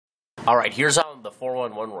All right, here's how the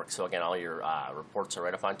 411 works. So again, all your reports are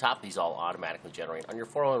right up on top. These all automatically generate. On your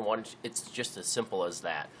 411, it's just as simple as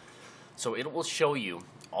that. So it will show you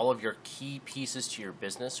all of your key pieces to your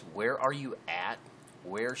business. Where are you at?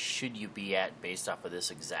 Where should you be at based off of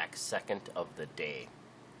this exact second of the day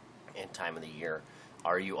and time of the year?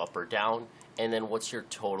 Are you up or down? And then what's your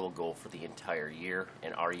total goal for the entire year?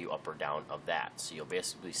 And are you up or down of that? So you'll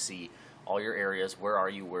basically see all your areas. Where are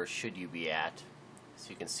you? Where should you be at? So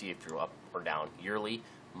you can see if you're up or down yearly,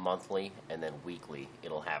 monthly, and then weekly.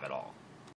 It'll have it all.